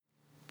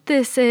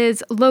This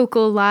is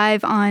Local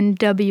Live on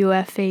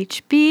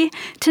WFHB.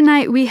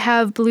 Tonight we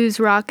have blues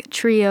rock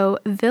trio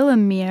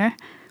VillaMure,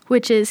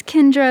 which is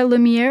Kendra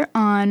Lemire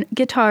on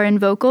guitar and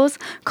vocals,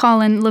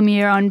 Colin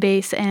Lemire on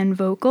bass and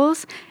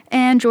vocals,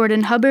 and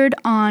Jordan Hubbard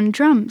on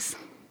drums.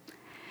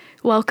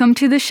 Welcome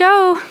to the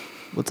show.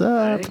 What's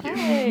up?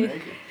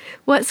 Hey.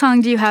 What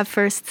song do you have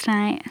first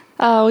tonight?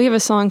 We have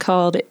a song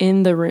called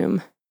In the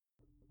Room.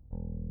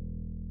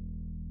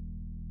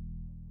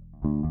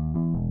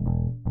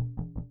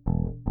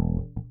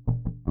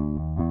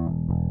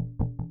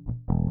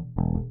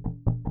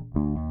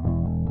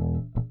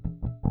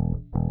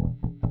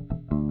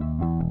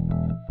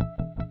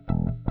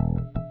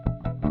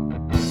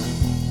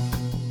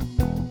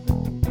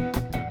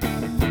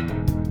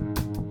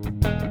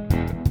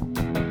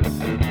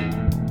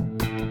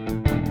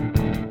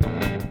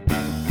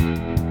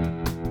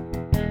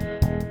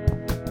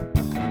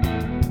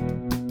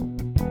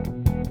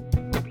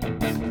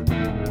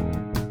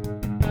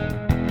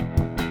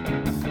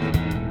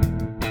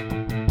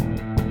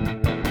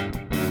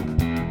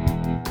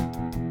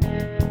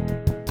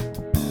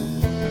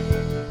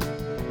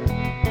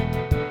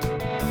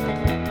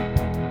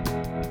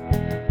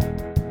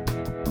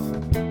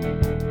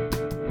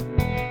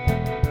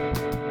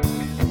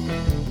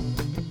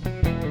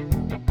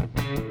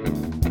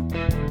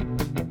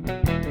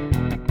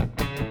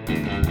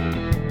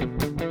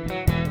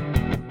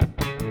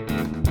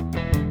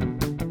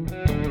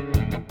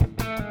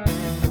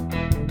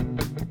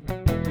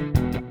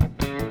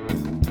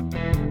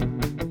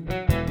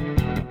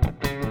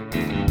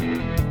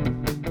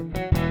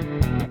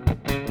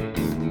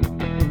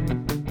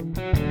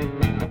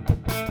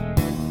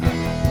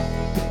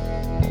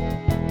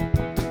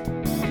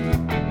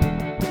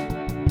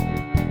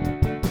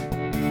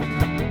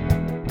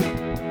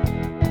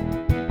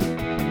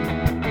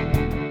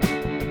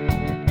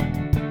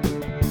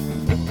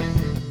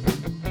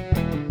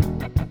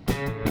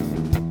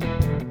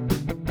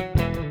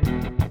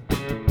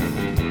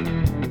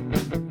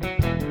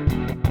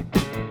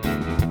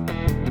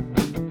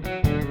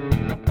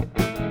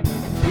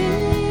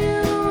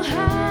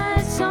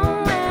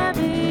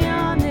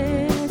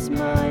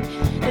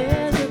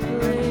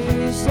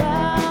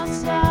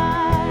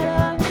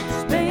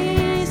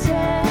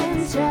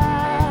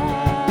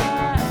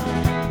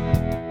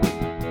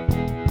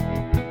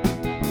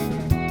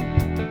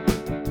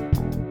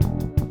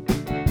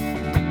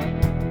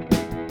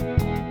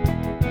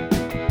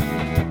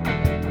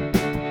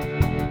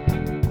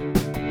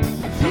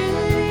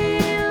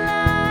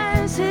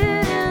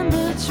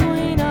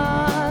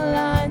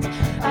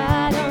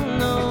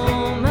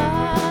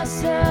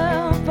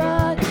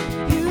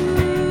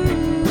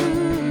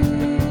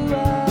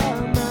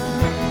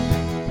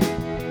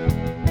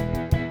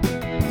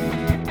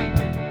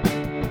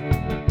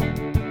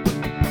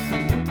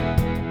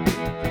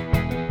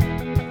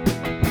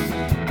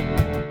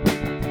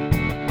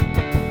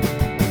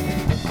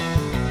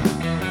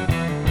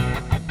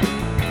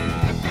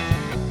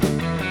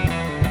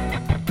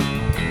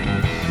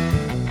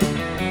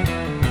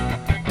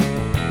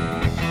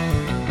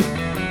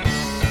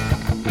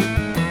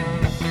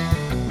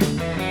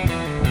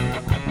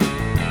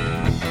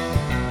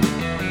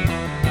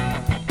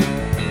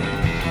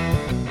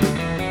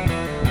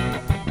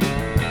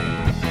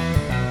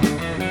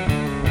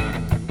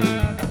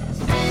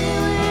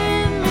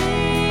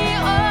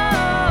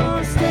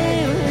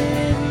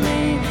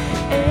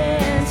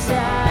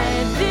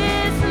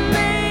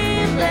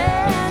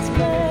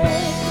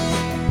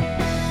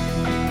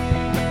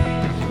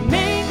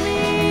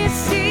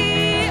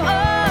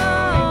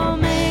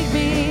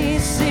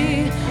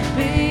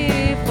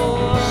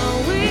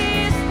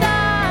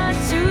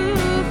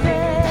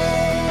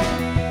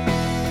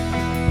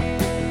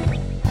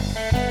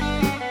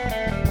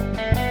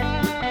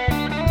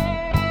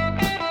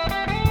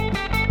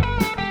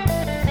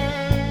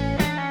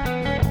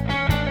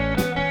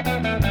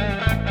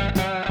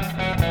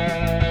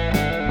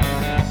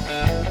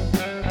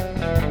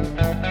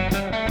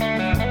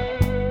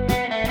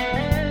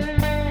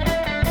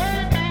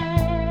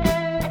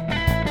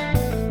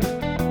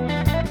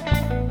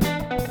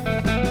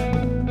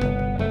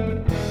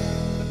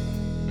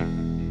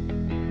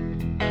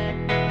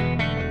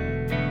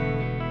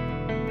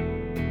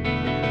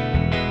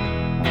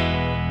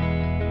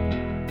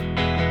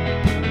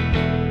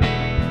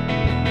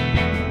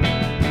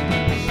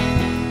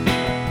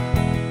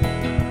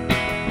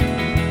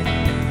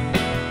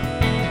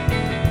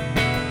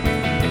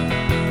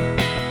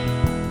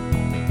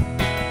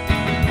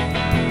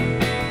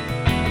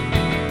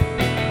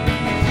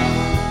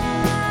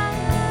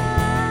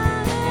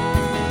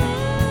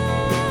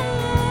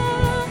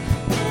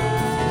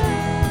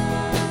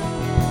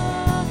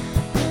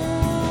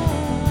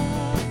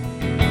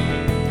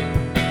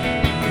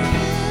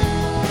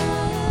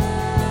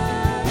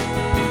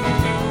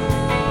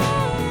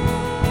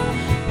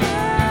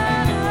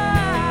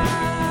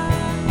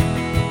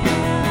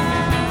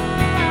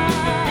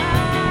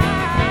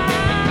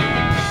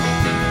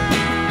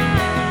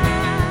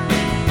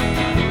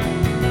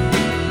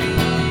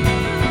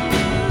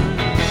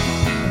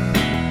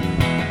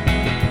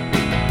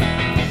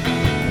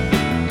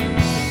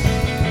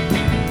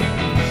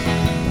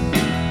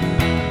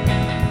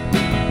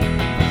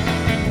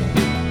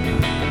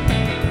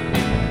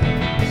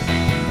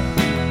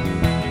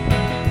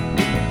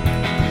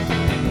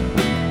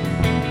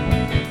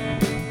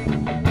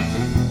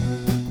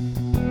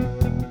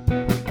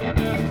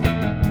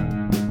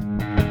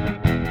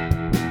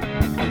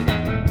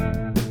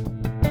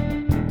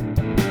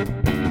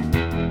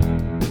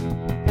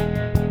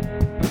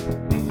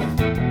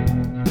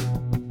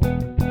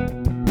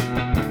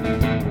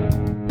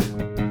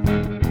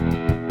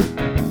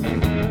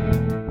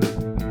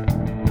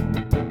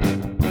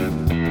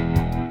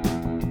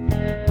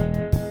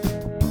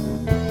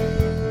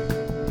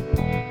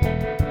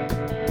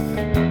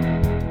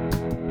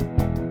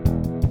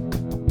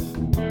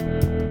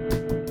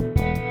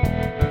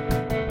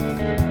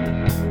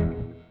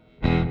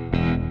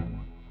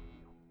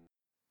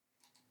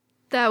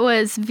 That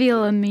was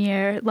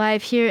VillaMure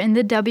live here in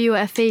the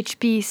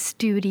WFHB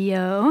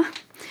studio.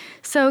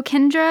 So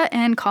Kendra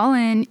and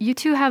Colin, you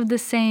two have the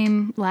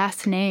same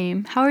last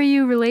name. How are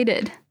you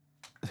related?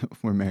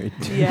 We're married.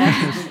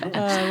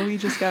 Yeah. We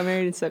just got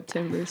married in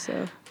September, so.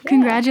 Yeah.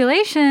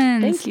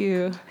 Congratulations. Thank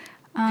you.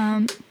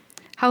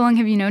 How long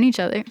have you known each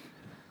other?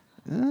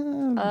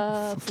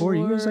 4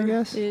 years, I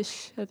guess.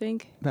 Ish, I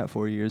think. About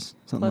 4 years,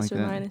 something Plus like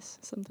or that. minus,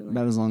 something like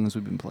About as long as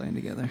we've been playing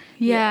together.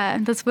 Yeah,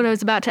 that's what I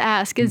was about to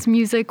ask. Is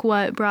music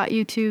what brought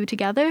you two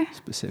together?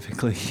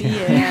 Specifically.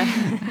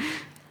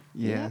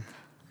 Yeah.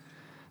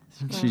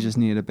 She just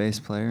needed a bass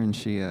player, and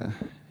she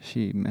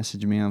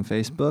messaged me on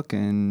Facebook,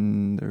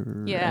 and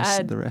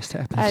the rest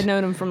happened. I had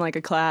known him from like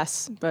a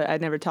class, but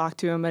I'd never talked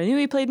to him. But I knew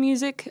he played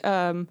music.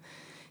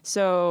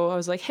 So I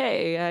was like,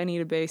 hey, I need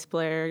a bass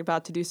player,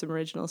 about to do some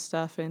original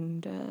stuff,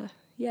 and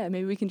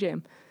maybe we can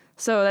jam.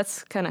 So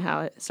that's kind of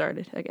how it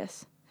started, I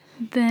guess.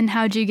 Then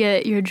how'd you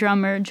get your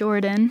drummer,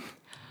 Jordan?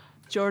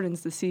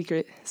 Jordan's the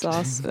secret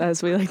sauce,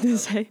 as we like to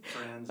say.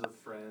 Friends of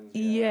friends.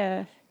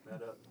 Yeah.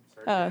 Met up,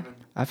 started jamming.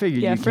 I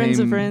figured you friends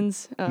came of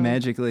friends.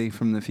 magically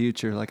from the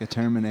future, like a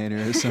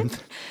Terminator or something.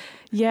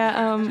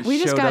 Yeah, we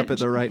just showed got up at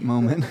the right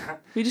moment.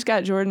 We just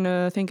got Jordan,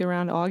 I think,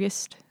 around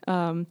August.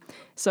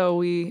 So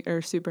we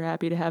are super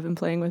happy to have him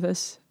playing with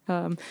us.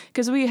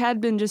 Because we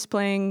had been just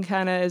playing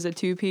kind of as a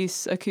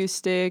two-piece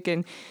acoustic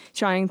and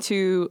trying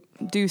to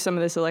do some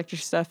of this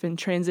electric stuff and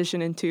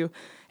transition into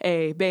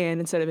a band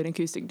instead of an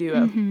acoustic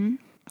duo. Mm-hmm.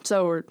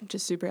 So we're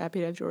just super happy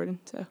to have Jordan.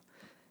 So,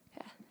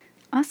 yeah.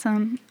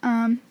 Awesome.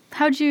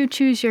 How'd you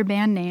choose your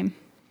band name?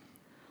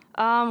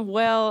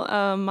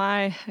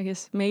 My, I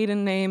guess,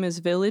 maiden name is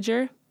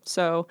Villager.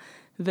 So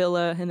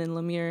Villa and then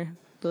Lemure,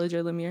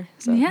 Villager Lemure.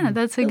 So Yeah,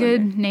 that's a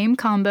good name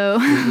combo.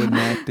 We wouldn't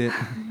act it.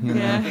 You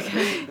know?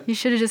 Yeah. You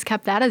should have just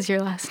kept that as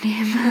your last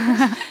name.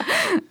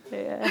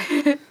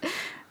 Yeah.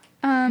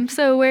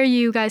 So where are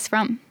you guys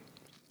from?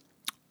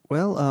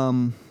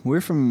 Well,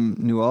 we're from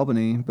New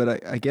Albany,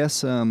 but I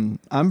guess I'm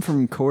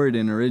from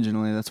Corydon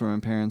originally. That's where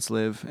my parents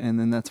live, and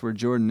then that's where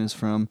Jordan is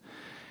from.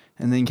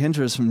 And then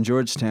Kendra's from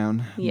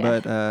Georgetown. Yeah.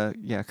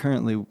 But,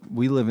 currently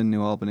we live in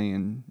New Albany,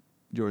 and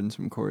Jordan's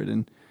from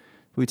Corydon.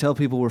 We tell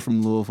people we're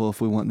from Louisville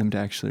if we want them to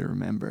actually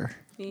remember.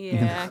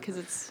 Yeah,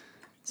 because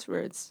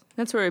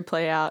that's where we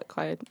play out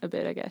quite a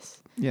bit, I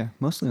guess. Yeah,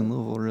 mostly in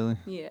Louisville, really.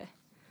 Yeah.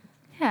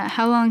 Yeah,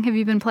 how long have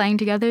you been playing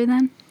together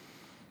then?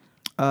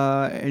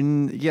 Or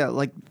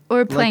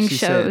playing she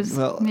shows. Said,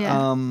 well,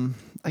 yeah.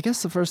 I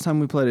guess the first time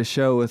we played a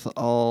show with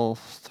all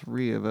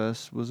three of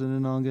us, was it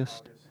in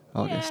August?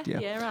 August, yeah.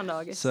 Yeah, around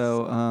August.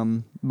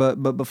 So, but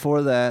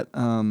before that,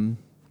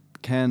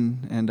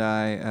 Ken and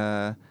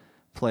I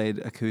played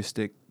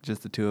acoustic,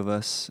 just the two of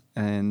us,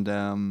 and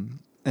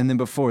then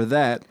before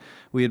that,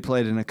 we had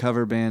played in a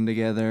cover band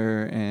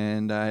together,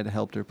 and I had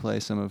helped her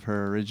play some of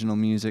her original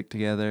music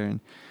together,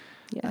 and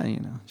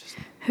just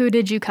Who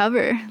did you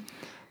cover?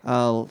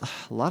 a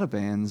lot of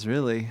bands,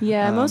 really.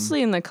 Yeah,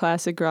 mostly in the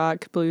classic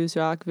rock, blues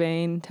rock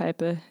vein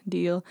type of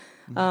deal.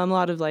 A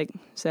lot of like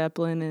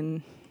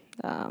Zeppelin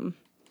and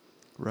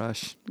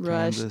Rush,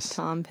 Rush,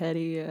 Tom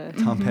Petty.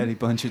 Tom Petty,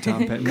 bunch of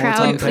Tom Petty. More Crowd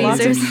Tom Petty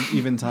pleasers. than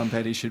even Tom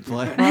Petty should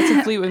play. Lots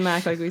of Fleetwood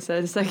Mac, like we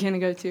said a second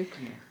ago, too.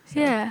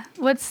 Yeah.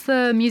 What's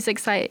the music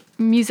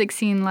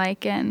scene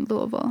like in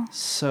Louisville?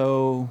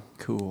 So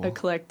cool.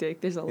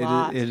 Eclectic. There's a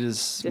lot. It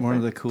is one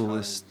of the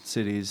coolest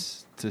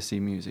cities to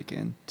see music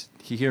in.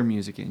 You hear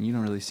music in. You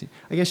don't really see.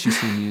 I guess you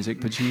see music,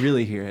 but you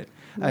really hear it.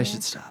 Yeah. I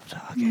should stop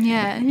talking.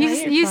 Yeah,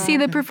 you're you see fine.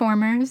 the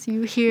performers,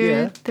 you hear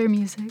Yeah. their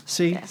music.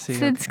 See, So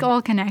okay. it's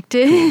all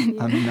connected.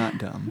 I'm not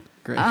dumb.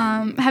 Great.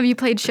 Have you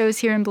played shows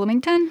here in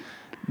Bloomington?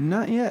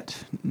 Not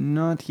yet,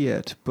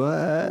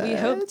 but We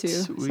hope to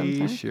We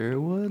sometime. sure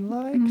would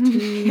like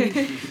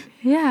to.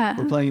 Yeah.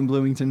 We're playing in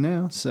Bloomington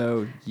now,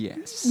 so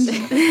yes.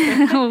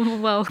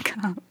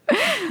 Welcome.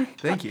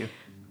 Thank you.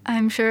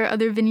 I'm sure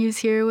other venues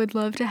here would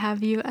love to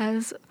have you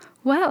as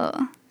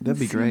well. That'd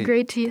be It's great.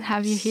 Great to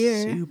have you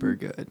here. Super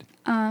good.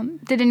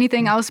 Did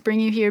anything else bring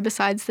you here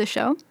besides the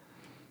show?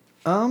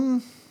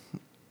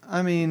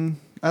 I mean,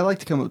 I like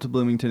to come up to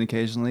Bloomington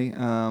occasionally.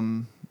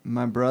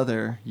 My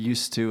brother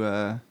used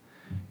to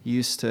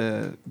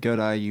go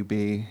to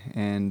IUB,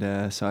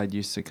 and so I'd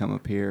used to come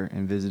up here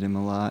and visit him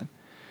a lot.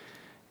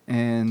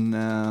 And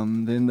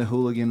then the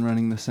hooligan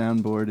running the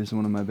soundboard is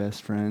one of my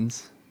best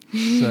friends.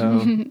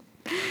 So,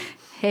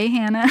 Hey,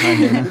 Hannah. hi,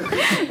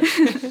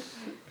 Hannah.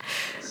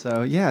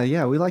 So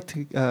yeah, we like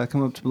to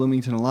come up to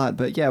Bloomington a lot.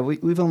 But yeah,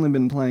 we've only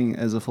been playing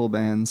as a full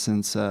band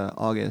since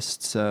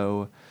August,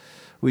 so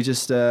we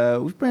just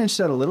we've branched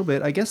out a little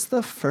bit. I guess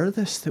the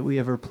furthest that we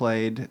ever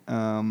played,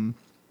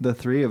 the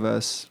three of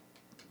us,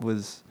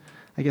 was,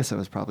 I guess that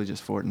was probably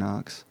just Fort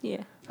Knox.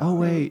 Yeah. Oh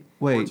wait.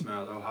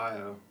 Portsmouth,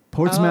 Ohio.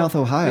 Portsmouth,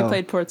 Ohio. We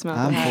played Portsmouth.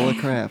 I'm Ohio. full of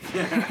crap.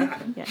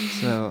 Yeah.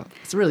 So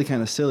it's really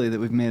kind of silly that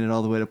we've made it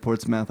all the way to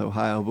Portsmouth,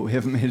 Ohio, but we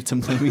haven't made it to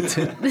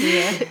Bloomington.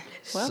 Yeah.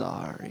 Well.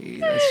 Sorry,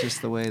 that's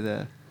just the way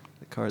the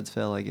cards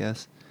fell, I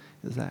guess.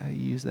 Is that how you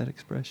use that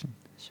expression?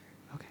 Sure.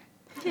 Okay.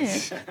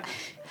 Yeah.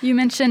 You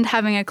mentioned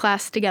having a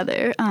class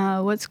together.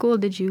 What school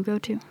did you go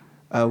to?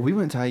 We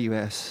went to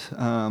IUS,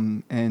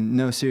 and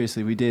no,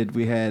 seriously, we did.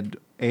 We had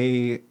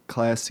a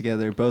class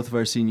together. Both of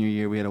our senior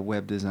year, we had a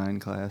web design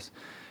class.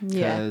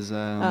 Yeah.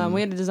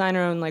 We had to design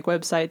our own like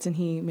websites, and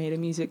he made a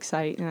music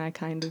site, and I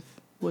kind of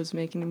was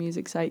making a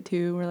music site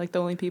too. We're like the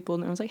only people,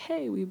 and I was like,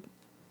 hey,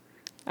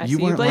 I you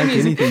see weren't play like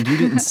music. anything. You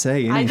didn't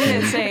say anything. I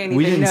didn't say anything.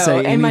 We didn't say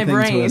anything in my to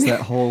brain. us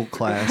that whole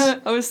class.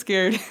 I was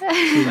scared. So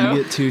you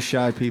get two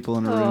shy people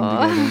in a room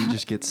Aw. together, and it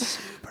just gets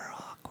super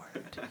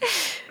awkward.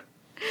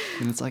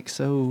 And it's like,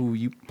 so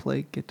you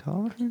play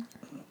guitar?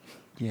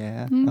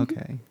 Yeah.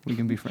 Okay. We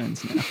can be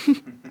friends now.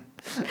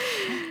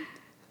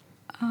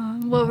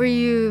 What were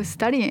you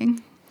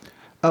studying?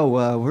 Oh,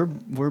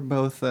 we're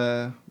both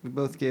we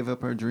both gave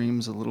up our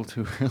dreams a little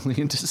too early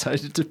and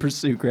decided to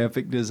pursue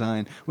graphic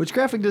design. Which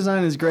graphic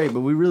design is great,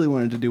 but we really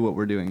wanted to do what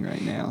we're doing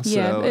right now.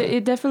 Yeah, So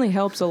it definitely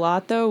helps a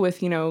lot though with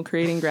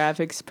creating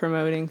graphics,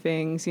 promoting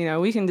things.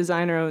 We can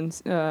design our own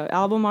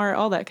album art,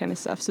 all that kind of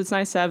stuff. So it's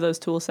nice to have those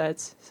tool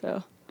sets.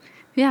 So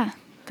Yeah,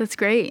 that's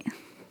great.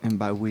 and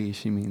by we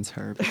she means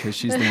her because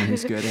she's the one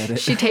who's good at it.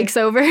 She takes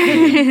over.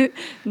 no,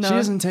 She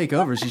doesn't take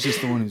over. She's just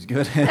the one who's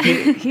good at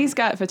it. he's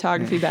got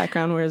photography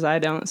background, whereas I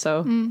don't.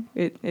 So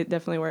it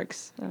definitely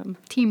works.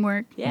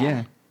 Teamwork.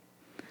 Yeah.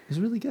 It's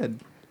really good.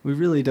 We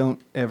really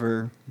don't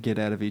ever get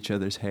out of each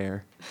other's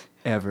hair,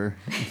 ever.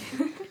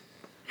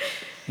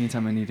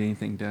 Anytime I need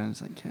anything done,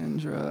 it's like,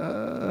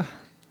 Kendra.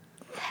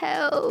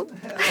 Help.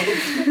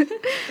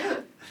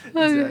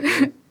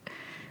 Exactly.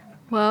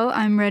 Well,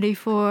 I'm ready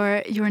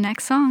for your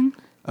next song.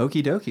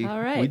 Okie dokie.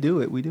 All right. We do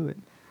it.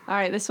 All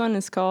right, this one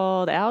is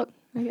called Out,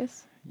 I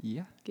guess.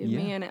 Yeah. Give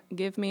me an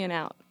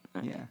out.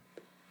 All right. Yeah.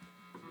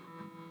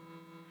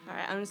 All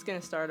right, I'm just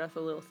gonna start off a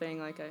little thing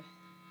like I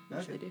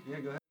usually do. Yeah,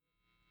 go ahead.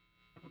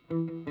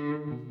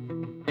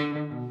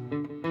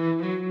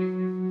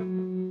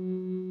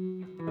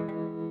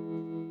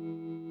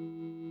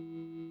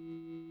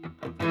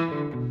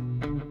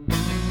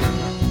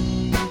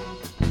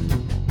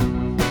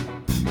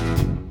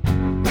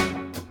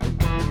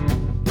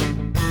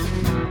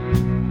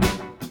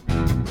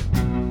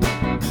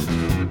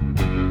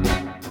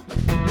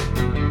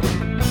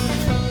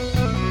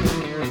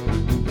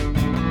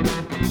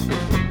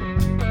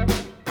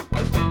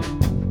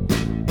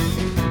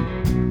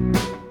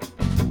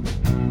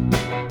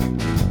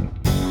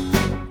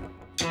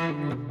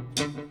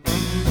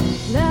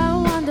 Now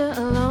I wander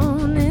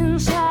alone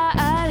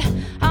inside.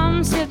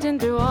 I'm sifting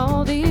through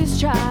all these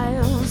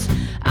trials.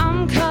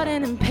 I'm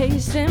cutting and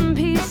pasting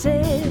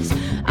pieces.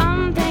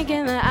 I'm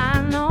thinking that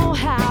I know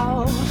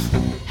how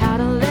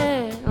to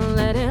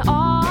let it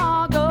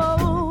all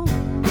go,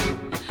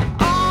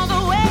 all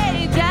the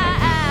way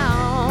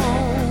down.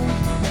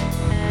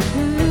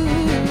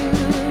 Ooh.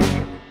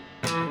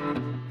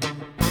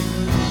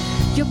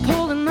 You're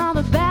pulling all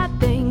the bad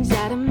things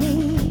out of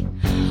me,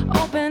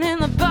 opening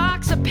the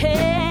box of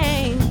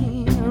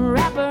pain,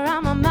 wrap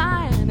around my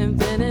mind,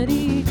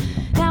 infinity.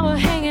 Now we're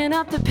hanging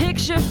up the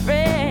picture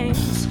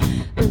frames.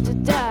 To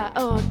die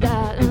or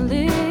die and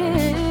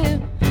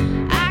live.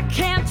 I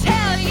can't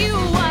tell you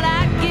what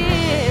I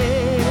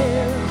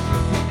give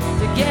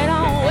to get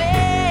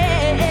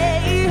away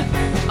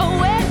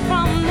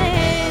from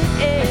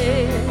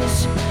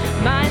this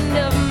mind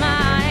of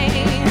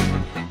mine.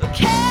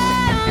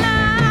 Can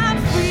I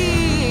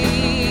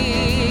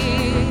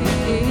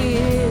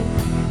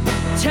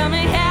breathe? Tell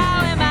me,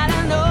 how am I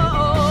to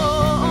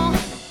know?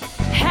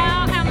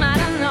 How am I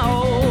to know?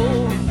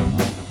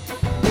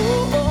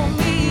 Hold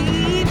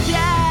me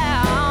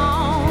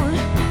down,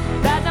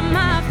 back to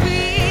my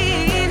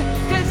feet,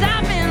 'cause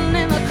I've been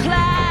in the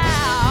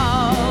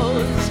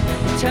clouds.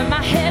 Turn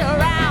my head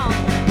around.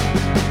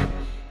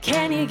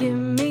 Can you give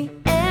me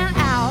an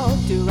out?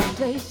 Do I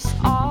place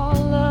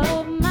all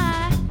of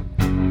my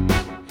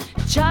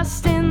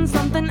trust in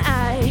something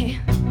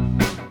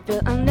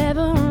but I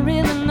never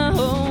really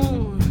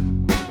know?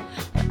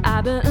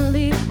 I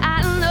believe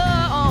I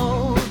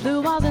know.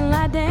 Blue walls and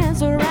light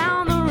dance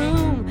around the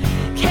room.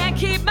 Can't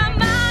keep my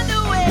mind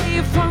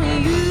away from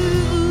you.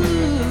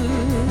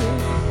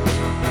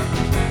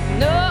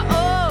 No,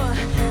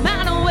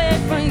 mind away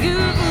from you.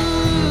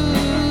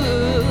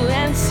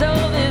 And so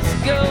this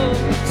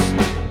goes.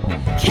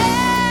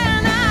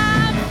 Can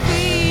I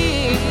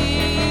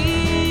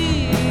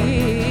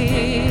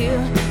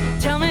feel?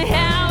 Tell me,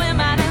 how am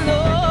I to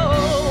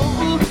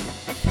know?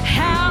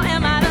 How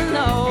am I to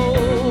know?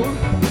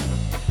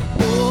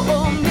 Oh,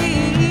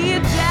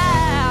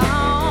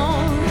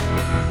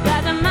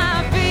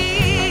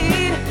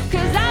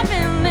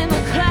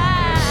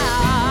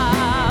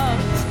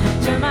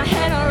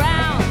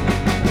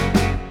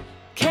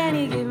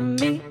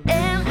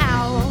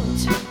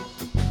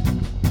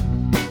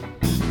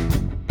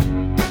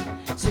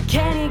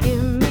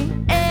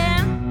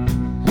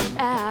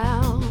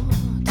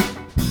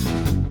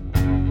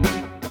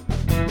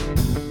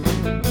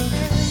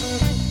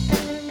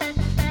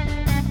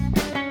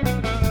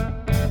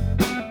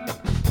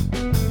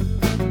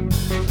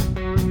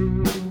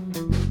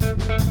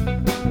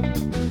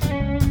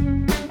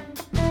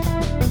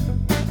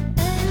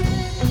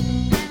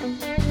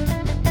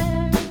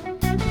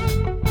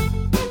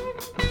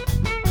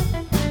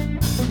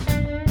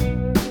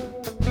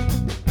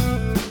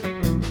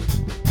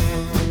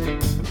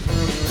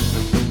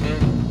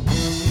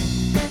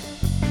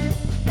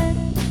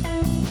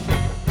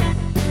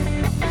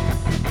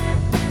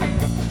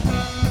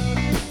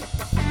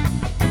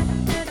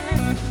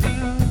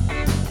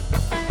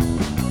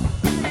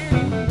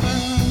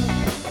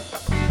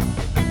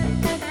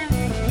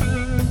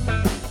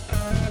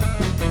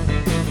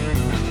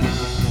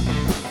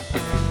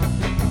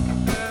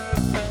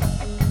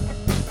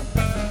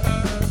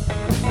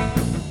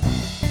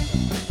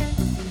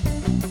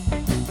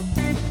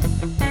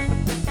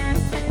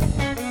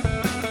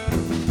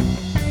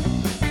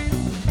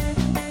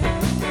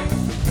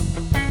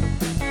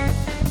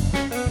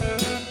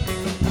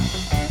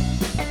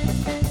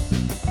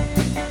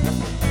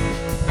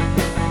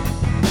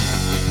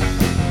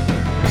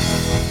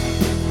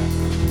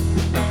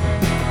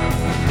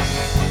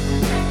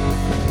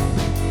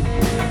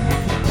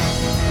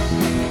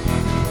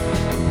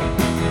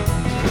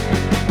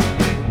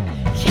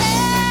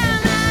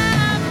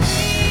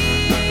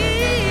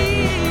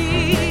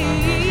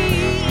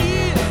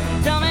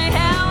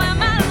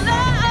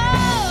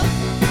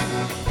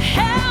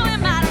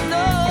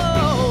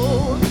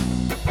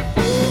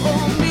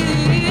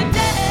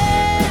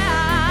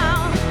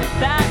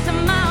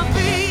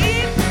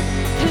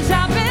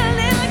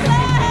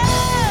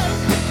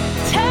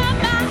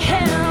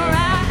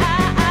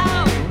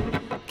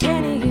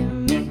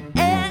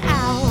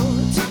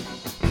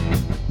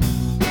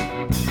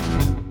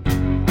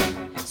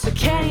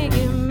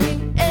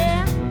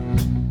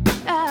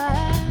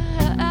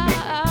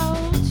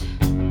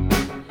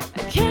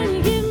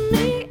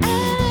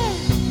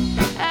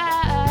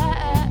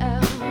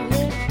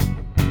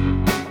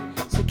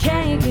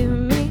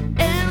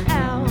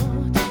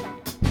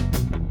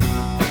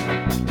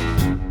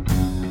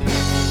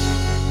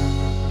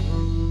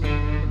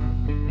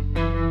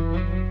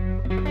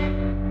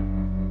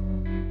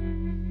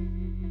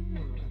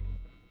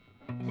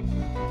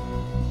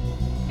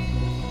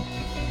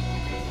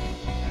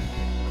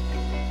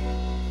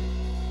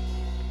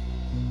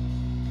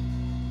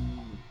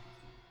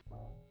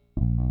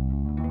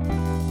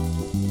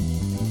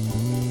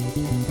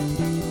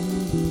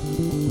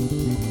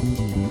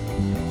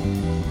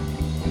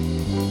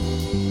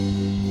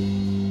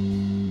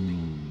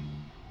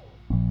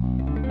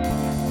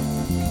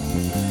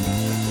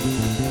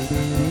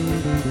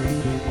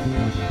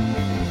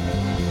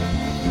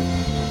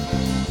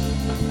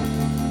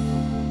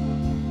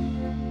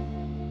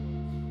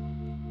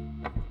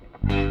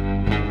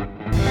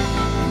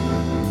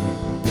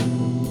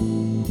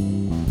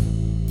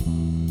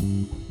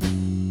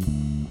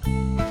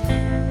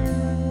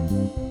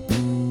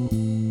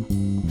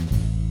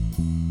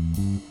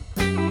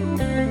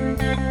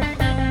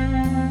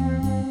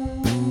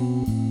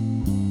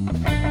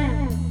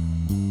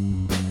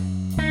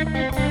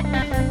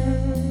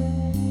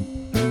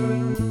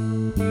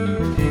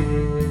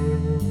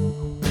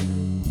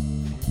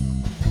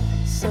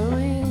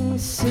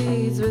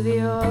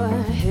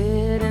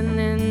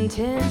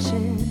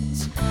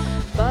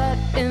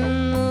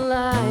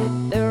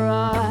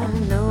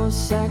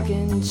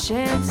 second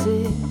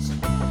chances.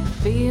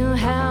 Feel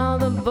how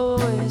the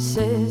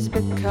voices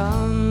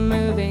become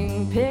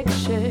moving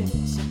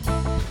pictures.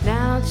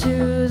 Now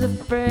choose a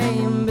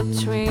frame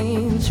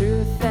between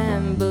truth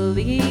and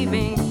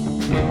believing.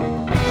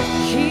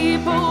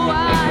 Keep a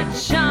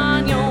watch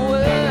on your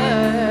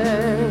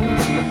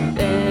words.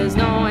 There's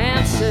no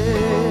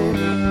answer.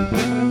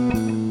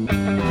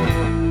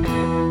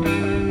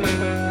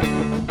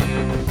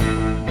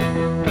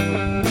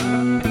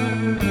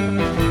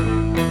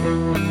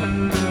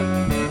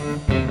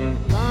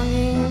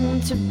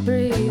 To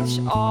breach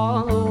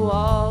all the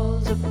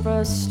walls of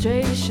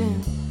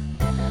frustration,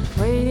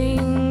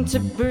 waiting to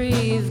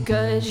breathe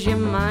 'cause you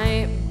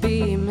might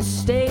be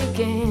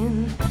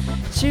mistaken,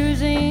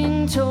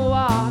 choosing to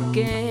walk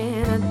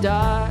in a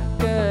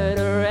darker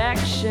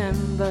direction,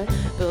 but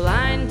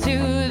blind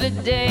to the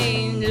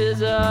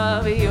dangers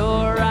of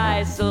your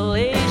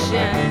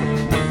isolation.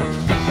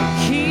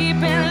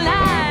 Keep an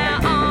eye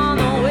on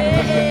the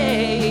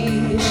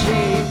way,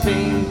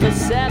 shaping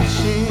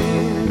perception.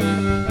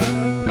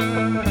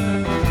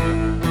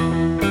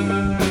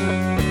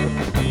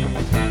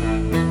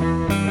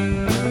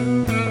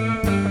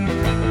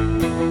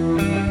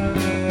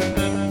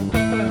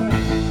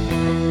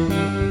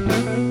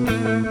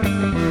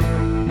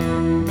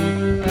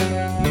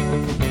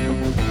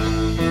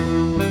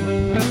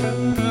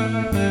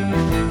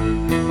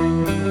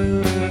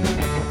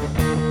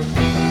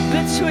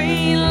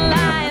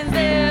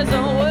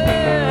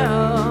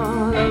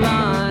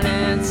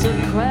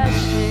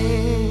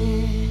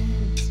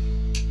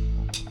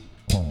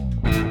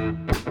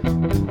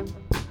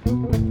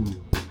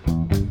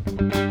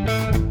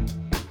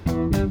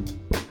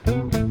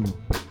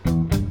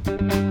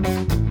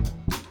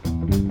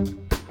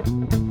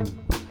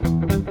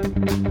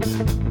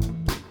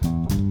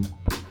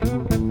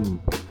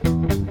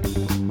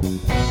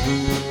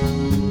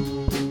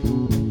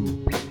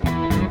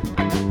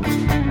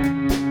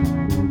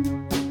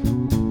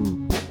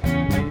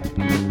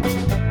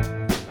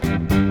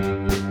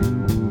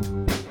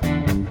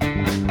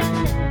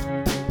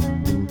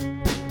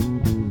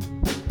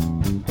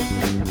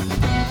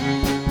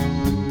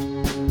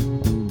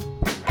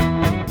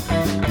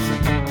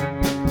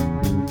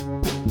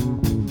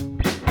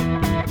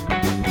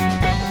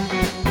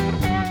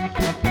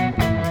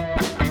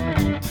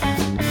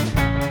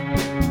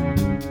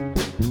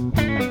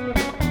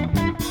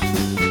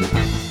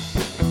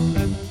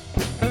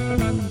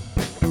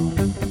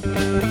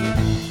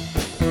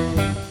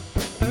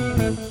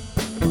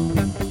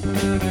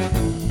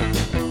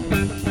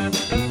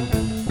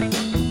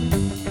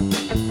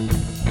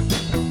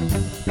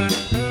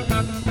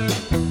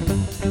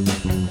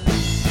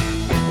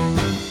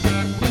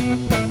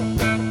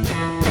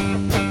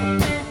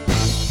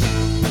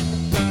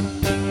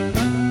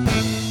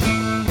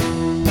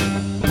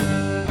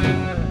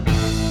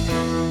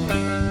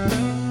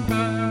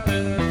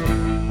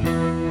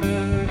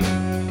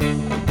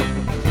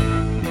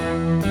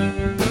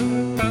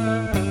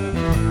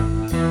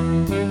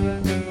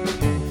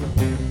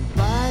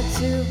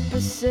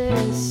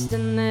 Persist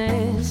in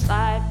this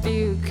life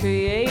you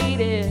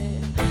created.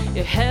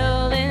 You're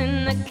held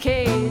in a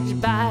cage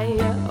by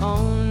your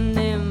own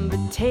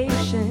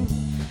invitation.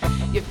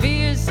 Your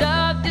fears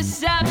of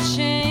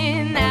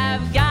deception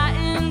have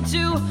gotten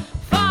too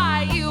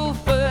far. You've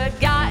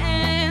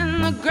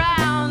forgotten the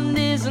ground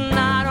is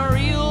not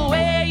real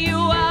where you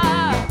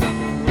are.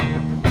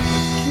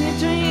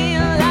 Between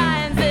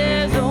lines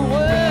there's a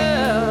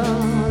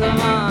world of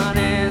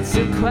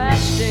unanswered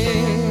questions.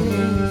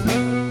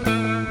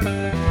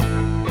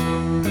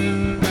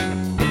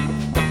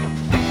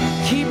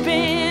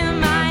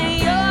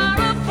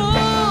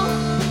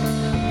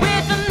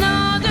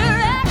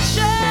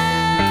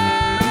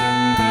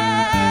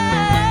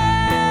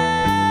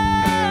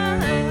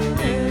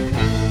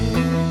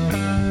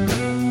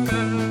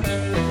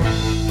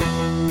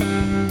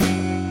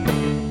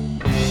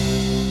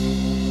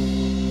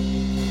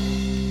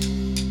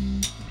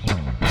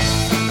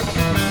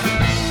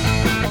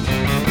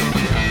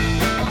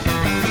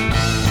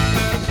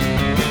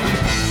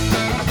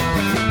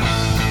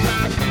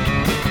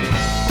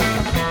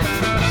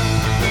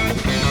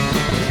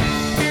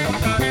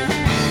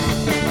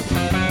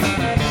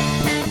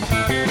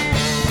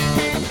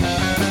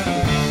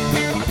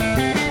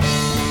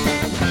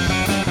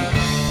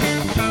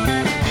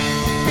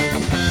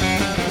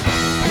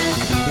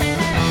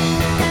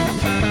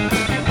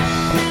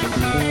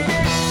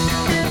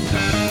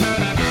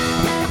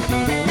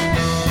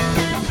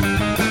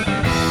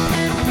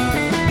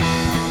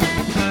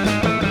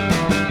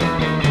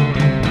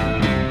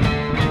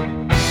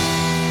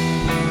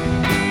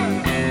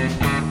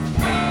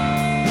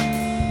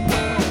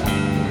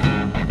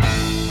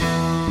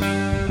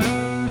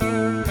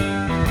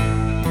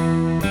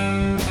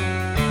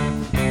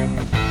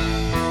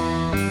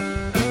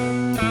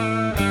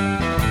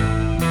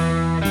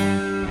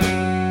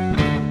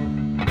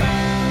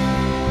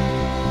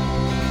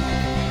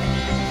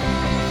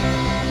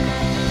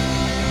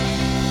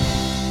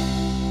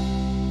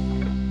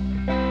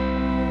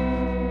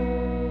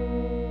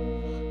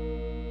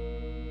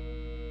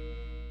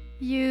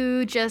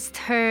 You just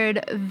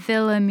heard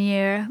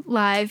VillaMure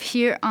live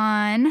here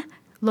on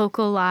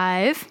Local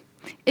Live.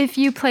 If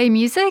you play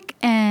music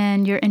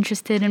and you're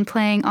interested in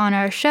playing on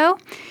our show,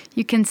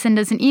 you can send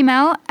us an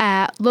email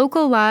at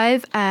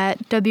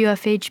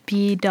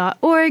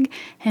locallive@wfhb.org,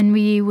 and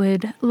we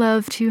would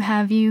love to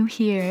have you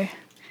here.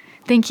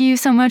 Thank you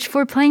so much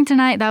for playing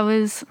tonight. That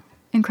was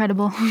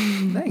incredible.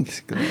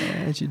 Thanks.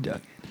 Glad you dug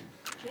it.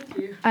 Thank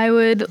you. I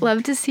would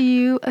love to see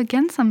you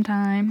again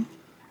sometime.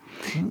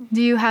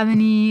 Do you have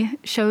any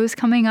shows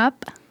coming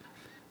up?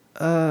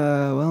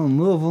 Well,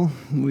 in Louisville,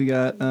 we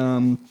got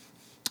a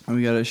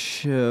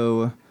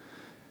show.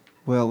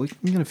 Well, we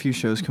got a few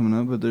shows coming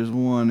up, but there's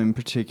one in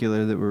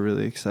particular that we're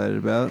really excited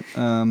about.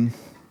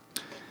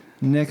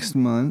 Next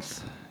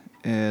month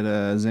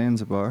at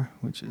Zanzibar,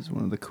 which is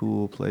one of the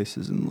cool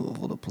places in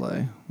Louisville to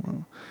play.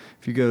 Well,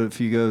 if you go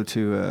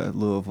to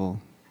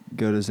Louisville,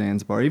 go to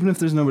Zanzibar. Even if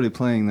there's nobody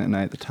playing that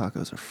night, the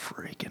tacos are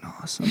freaking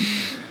awesome.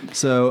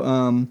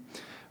 So,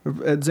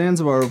 at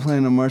Zanzibar, we're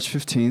playing on March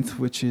 15th,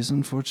 which is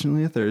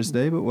unfortunately a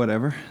Thursday, but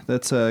whatever.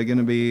 That's going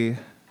to be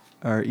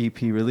our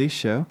EP release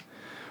show.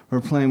 We're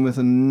playing with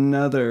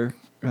another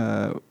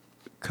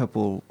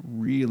couple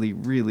really,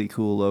 really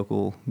cool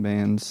local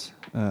bands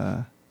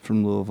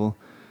from Louisville,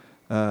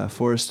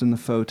 Forest and the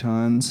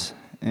Photons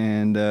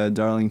and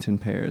Darlington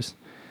Pears.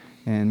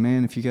 And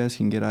man, if you guys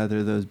can get either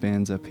of those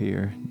bands up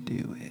here,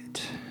 do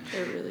it.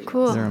 They're really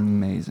Cool. They're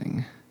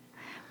amazing.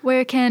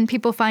 Where can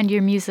people find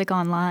your music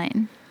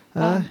online?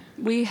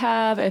 We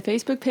have a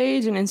Facebook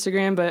page and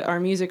Instagram, but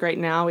our music right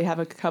now, we have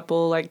a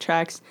couple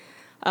tracks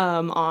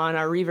on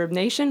our Reverb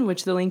Nation,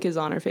 which the link is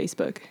on our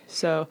Facebook.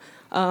 So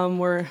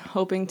we're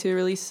hoping to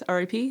release our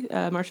EP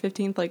March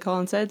 15th, like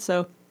Colin said.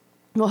 So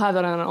we'll have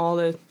it on all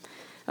the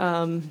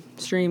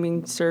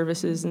streaming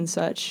services and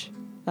such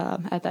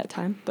at that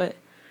time. But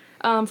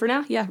for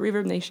now, yeah,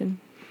 Reverb Nation.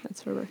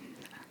 That's where we're.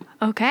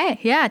 Okay,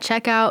 yeah,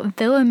 check out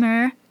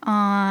VillaMure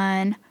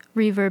on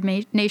Reverb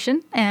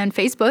Nation and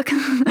Facebook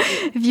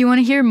if you want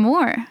to hear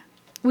more.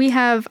 We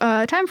have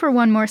time for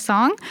one more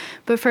song,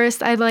 but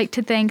first I'd like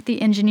to thank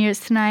the engineers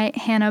tonight,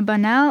 Hannah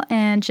Bunnell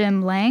and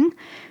Jim Lang,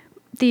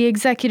 the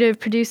executive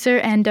producer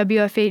and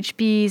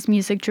WFHB's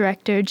music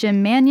director,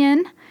 Jim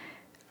Manion,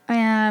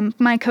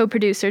 my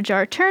co-producer,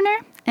 Jar Turner,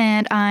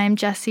 and I'm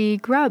Jessie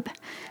Grubb.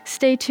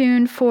 Stay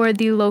tuned for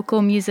the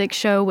local music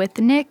show with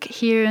Nick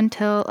here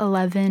until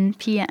 11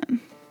 p.m.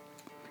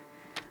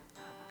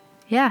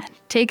 Yeah,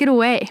 take it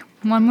away.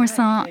 One more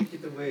song.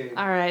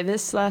 All right,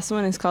 this last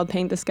one is called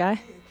Paint the Sky.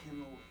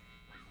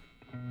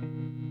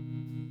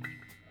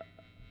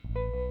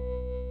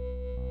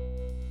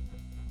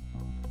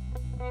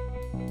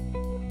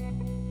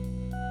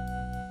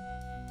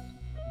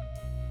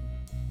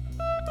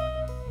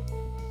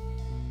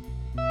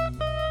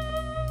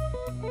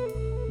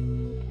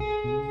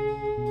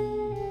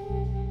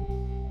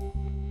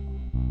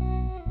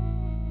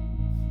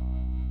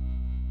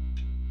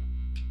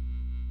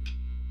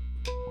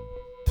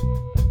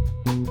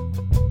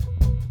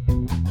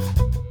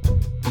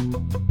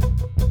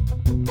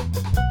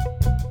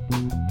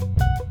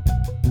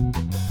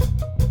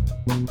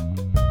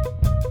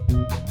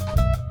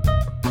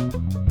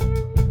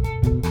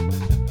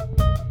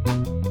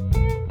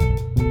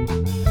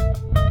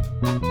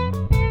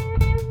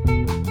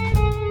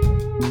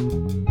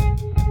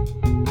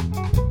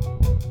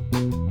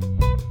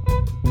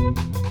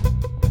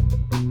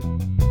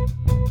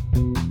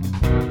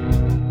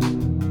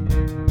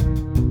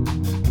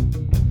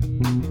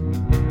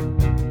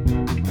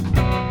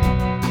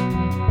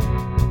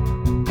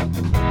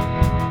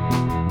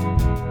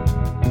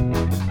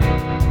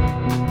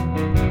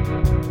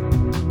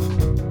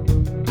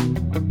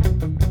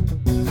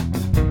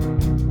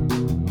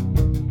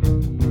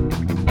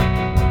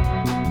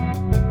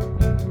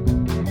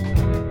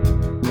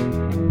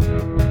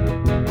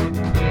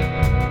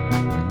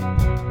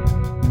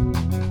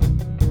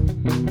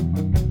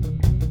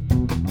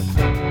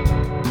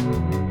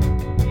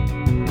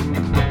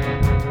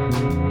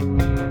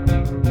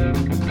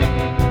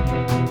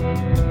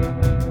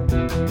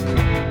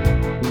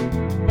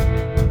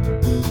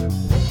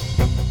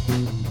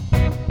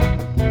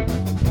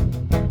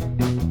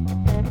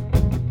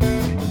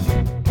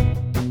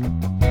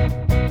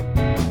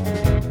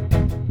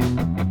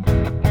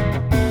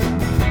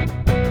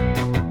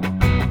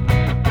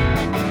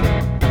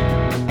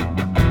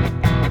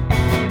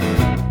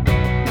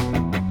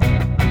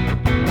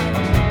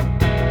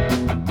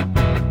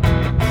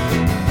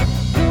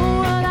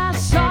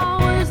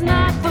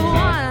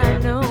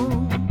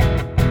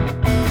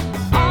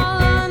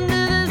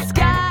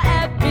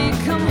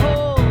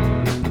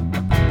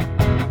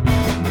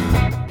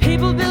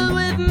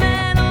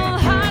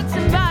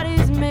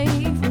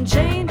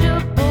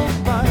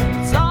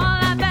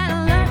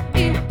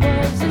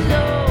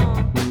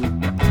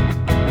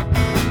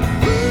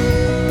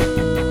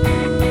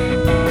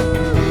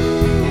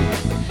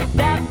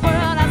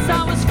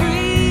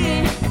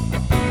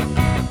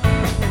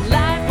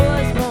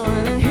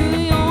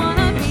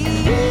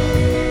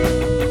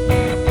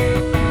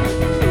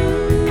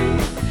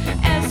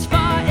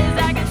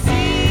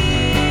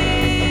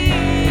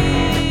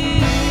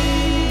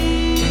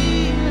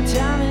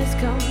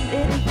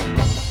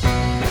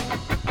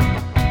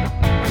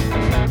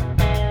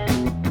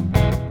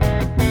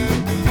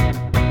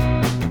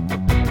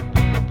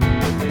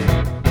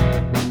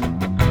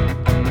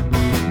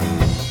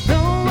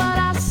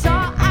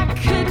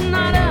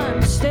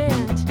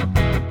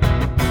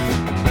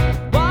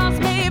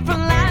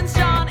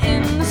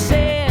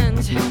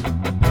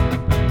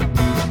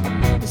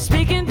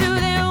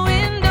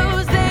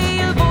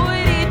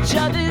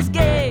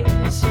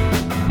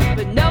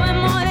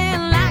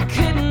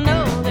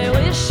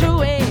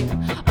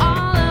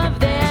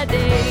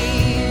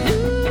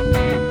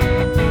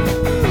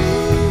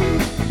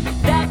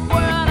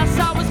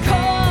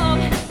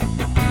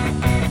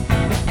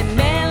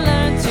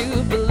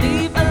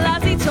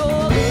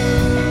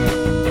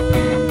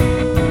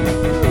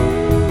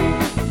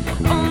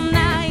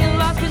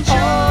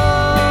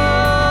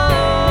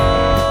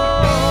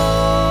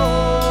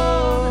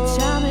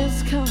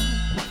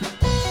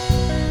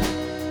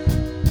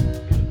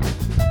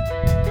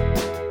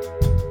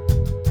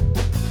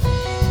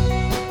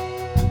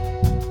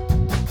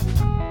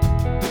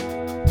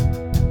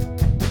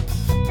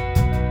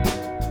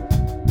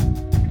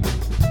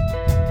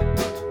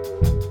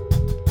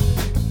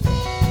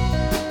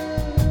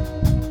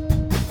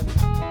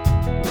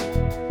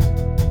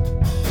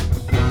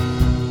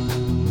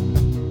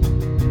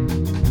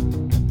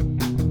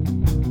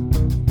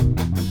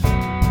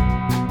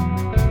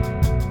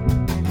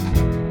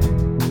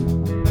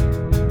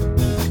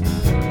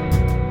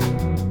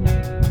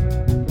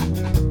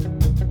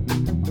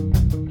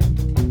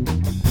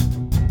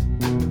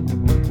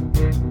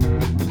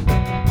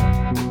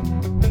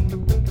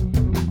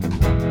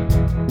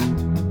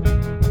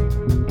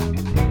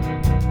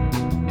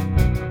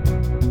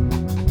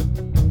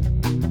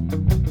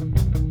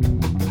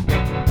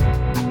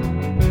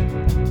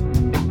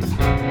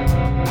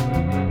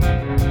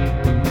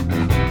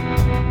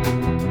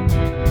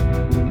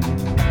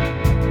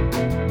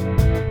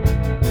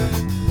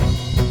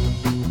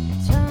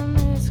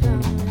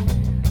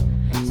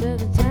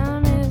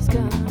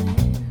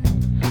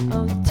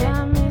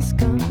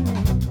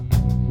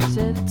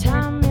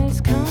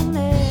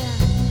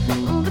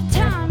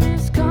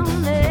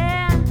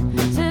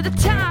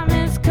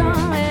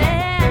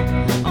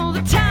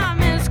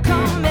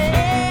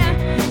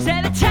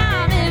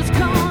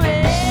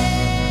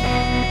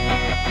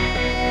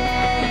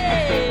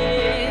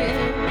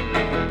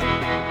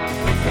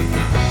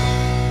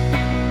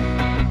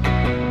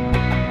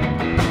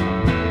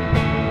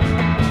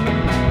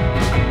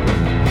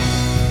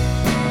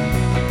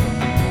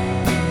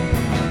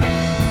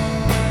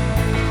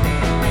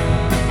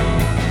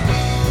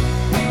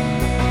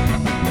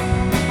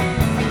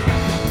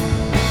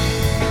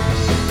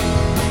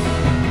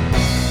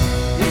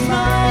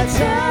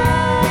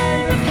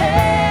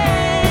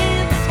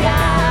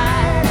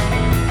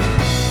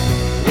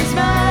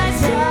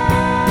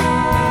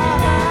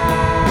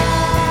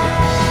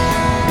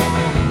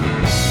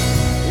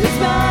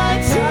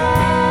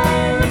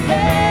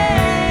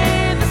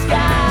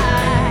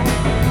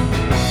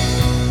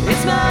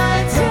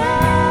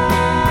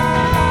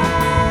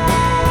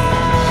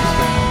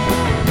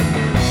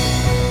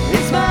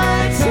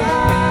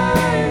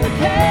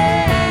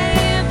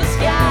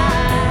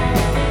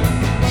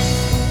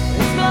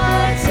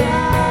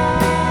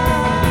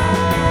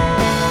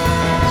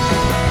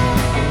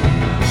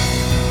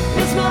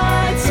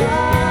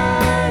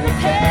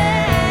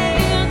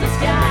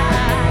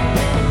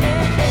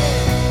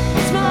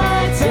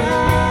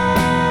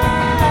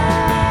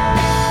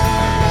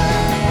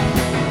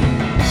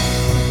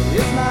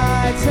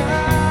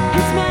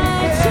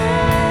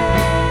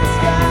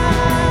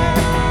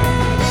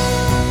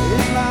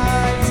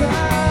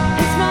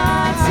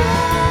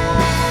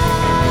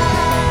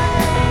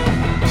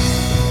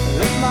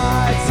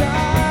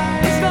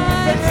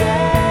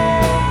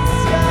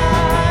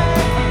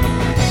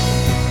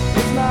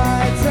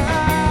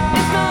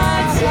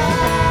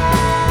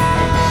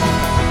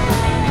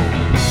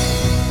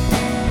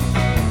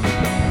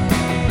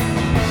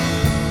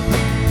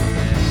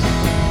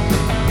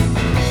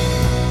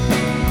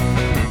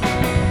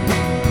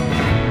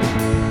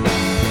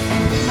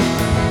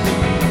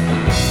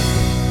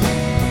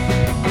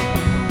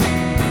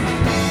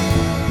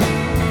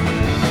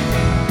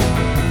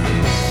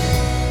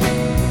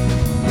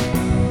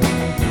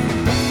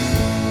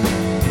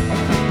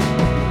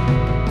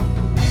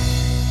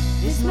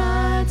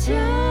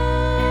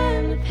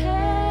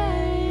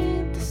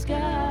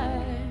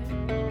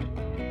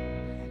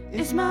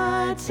 It's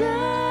my time.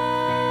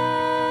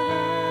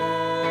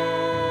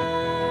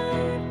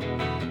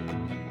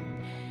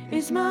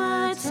 It's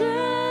my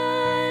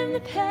time to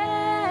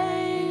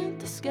paint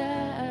the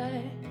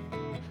sky.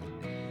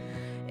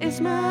 It's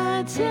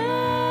my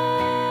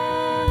time.